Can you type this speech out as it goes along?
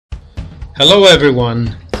Hello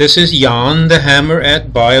everyone, this is Jan the Hammer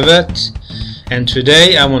at Buyavette, and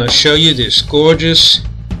today I want to show you this gorgeous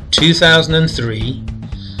 2003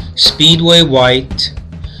 Speedway White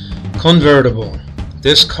convertible.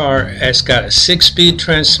 This car has got a 6-speed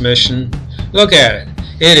transmission. Look at it,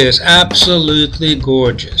 it is absolutely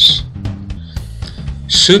gorgeous.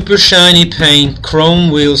 Super shiny paint,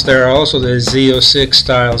 chrome wheels. There are also the Z06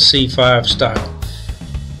 style, C5 style.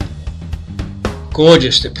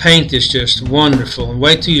 Gorgeous, the paint is just wonderful, and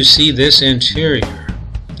wait till you see this interior.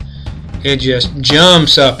 It just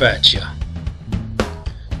jumps up at you.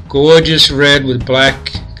 Gorgeous red with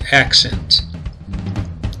black accent.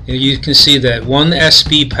 You can see that one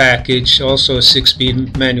SB package, also a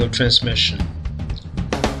 6-speed manual transmission.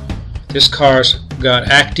 This car's got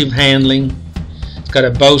active handling. It's got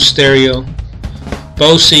a Bose stereo.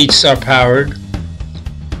 Both seats are powered,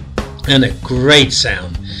 and a great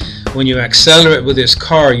sound. When you accelerate with this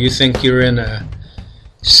car, you think you're in a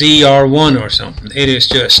CR1 or something. It is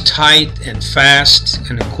just tight and fast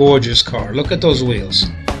and a gorgeous car. Look at those wheels.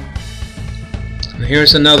 And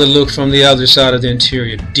here's another look from the other side of the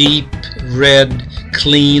interior. Deep red,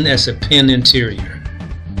 clean as a pin interior.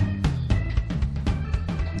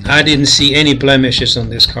 I didn't see any blemishes on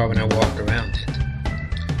this car when I walked around it.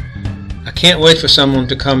 I can't wait for someone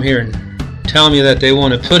to come here and tell me that they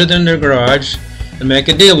want to put it in their garage and make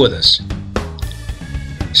a deal with us.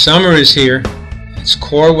 Summer is here. It's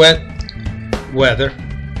Corvette weather.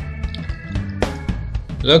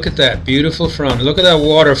 Look at that beautiful front. Look at that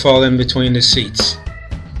waterfall in between the seats,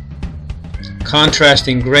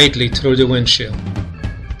 contrasting greatly through the windshield.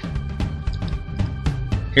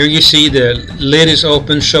 Here you see the lid is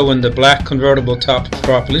open, showing the black convertible top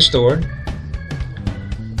properly stored.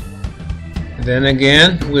 And then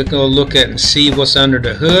again, we're going to look at and see what's under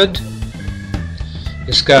the hood.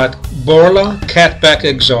 It's got Borla catback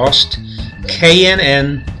exhaust,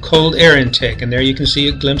 K&N cold air intake, and there you can see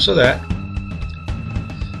a glimpse of that.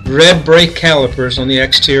 Red brake calipers on the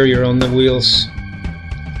exterior on the wheels.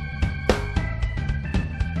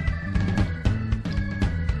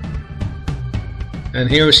 And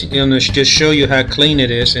here's going to just show you how clean it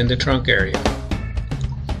is in the trunk area.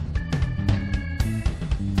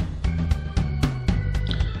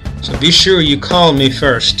 So be sure you call me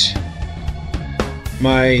first.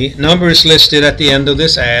 My number is listed at the end of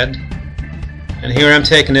this ad, and here I'm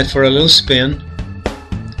taking it for a little spin.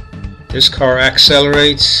 This car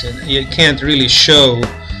accelerates, and you can't really show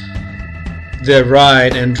the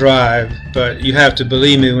ride and drive, but you have to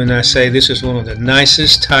believe me when I say this is one of the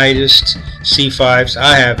nicest, tightest C5s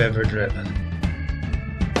I have ever driven.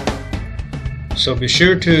 So be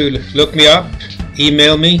sure to look me up,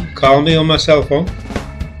 email me, call me on my cell phone.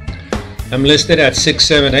 I'm listed at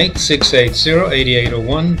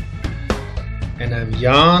 678-680-8801, and I'm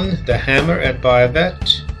Jan the Hammer at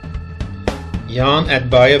Buyavette, Jan at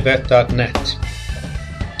Buyavette.net.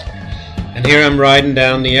 And here I'm riding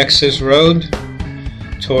down the access road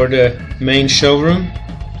toward the main showroom,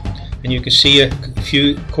 and you can see a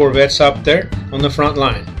few Corvettes up there on the front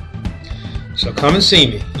line. So come and see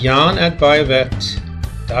me, Jan at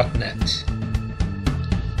Buyavette.net.